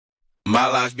My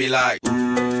life be like, ooh,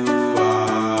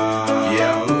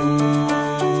 yeah,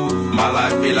 ooh. My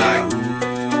life be like,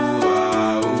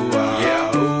 ooh,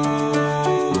 yeah, ooh.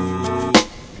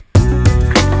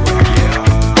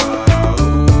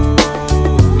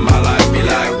 My life be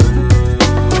like,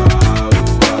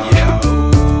 yeah,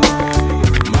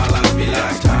 my life be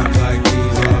like times like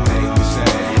these that make me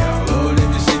say, Lord, if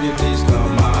you see me, please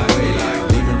come my way. Like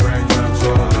leaving breadcrumbs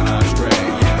rolling astray.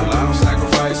 Yeah, well, I'm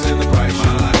sacrificing the price.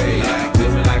 My life be like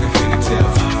living like a fairy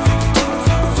tale.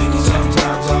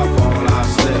 Sometimes I fall, I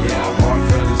slip. Yeah, I walk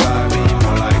from this I be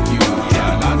more like you.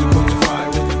 Yeah, not to put the fire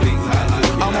with the things I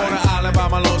like. I'm on an island by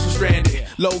my lonesome stranded,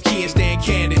 low key and staying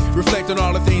candid, reflect on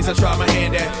all the things I try my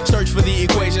hand at. Search for the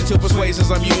equation to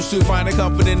persuasions I'm used to. Finding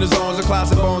comfort in the zones of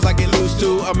clouds and bones I get loose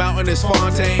to. A mountain is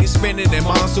Fontaine, spinning in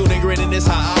monsoon and grinning is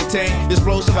high octane.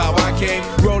 Explosive how I came,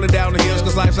 rolling down the hills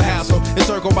cause life's a hassle.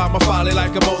 Encircled by my folly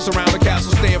like a moat around the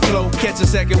castle. Stay afloat, catch a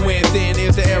second wind thin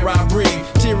is the air I breathe.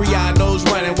 Teary-eyed nose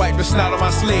running, wipe the snot on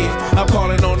my sleeve. I'm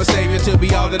calling on the Savior to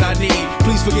be all that I need.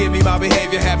 Please forgive me, my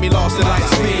behavior had me lost in light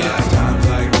speed. Times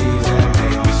like these that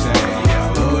make me say,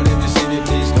 Lord, if you see me,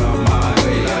 please come my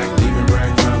way. Like leaving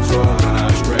breadcrumbs rolling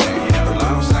astray. Yeah, well,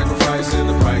 I'm sacrificing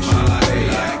the price. My life be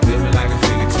like living like a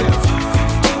fairy tale.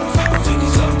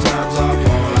 Sometimes I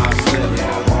fall, I slip.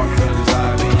 Yeah, I walk from this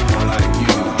I be more like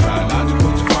you. Try not to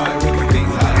put your fire with the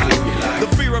things I like. The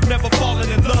fear of never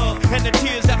falling in love, and the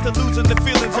tears after losing the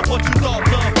feelings of what you thought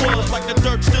love was. Like the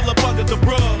dirt still up under the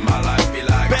rug. My life be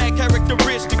like Bad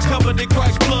characteristics covered in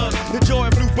Christ's blood. The joy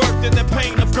of new birth and the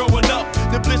pain of growing up.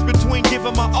 The bliss between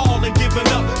giving my all and giving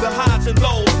up. The highs and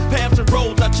lows, paths and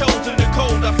roads I chose. In the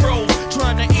cold I froze,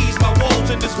 trying to ease my woes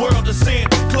in this world of sin.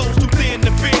 Close too thin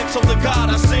to fit, so the God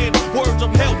I send words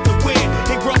of help to win.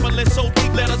 And grumbling so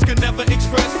deep letters can never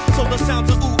express. So the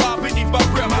sounds of ooh-ah beneath my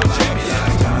breath my will life be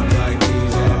like times like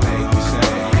these that make me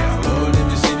say, Lord, if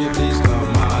you see me, please come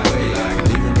my way. Like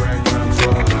leaving breadcrumbs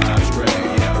rolling astray.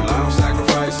 Yeah, well, I'm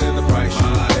sacrificing the price.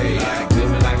 My life be like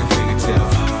living like a fairy tale.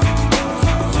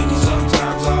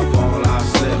 Sometimes I fall, I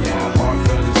slip. Yeah, I walk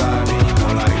from this I be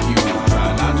more like you. Try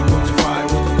not to put your fire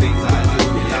with the things I do.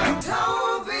 Like,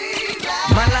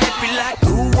 My life be like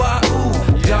ooh-ah-ooh,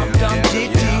 dum-dum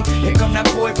ditty. Here come that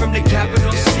boy from the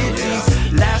capital city.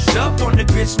 Last up on the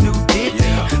grits, new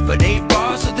ditty. But 8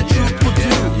 bars of the truth will do.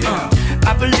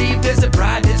 I believe there's a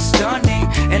bride that's stunning,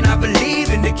 and I believe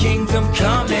in the kingdom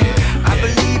coming.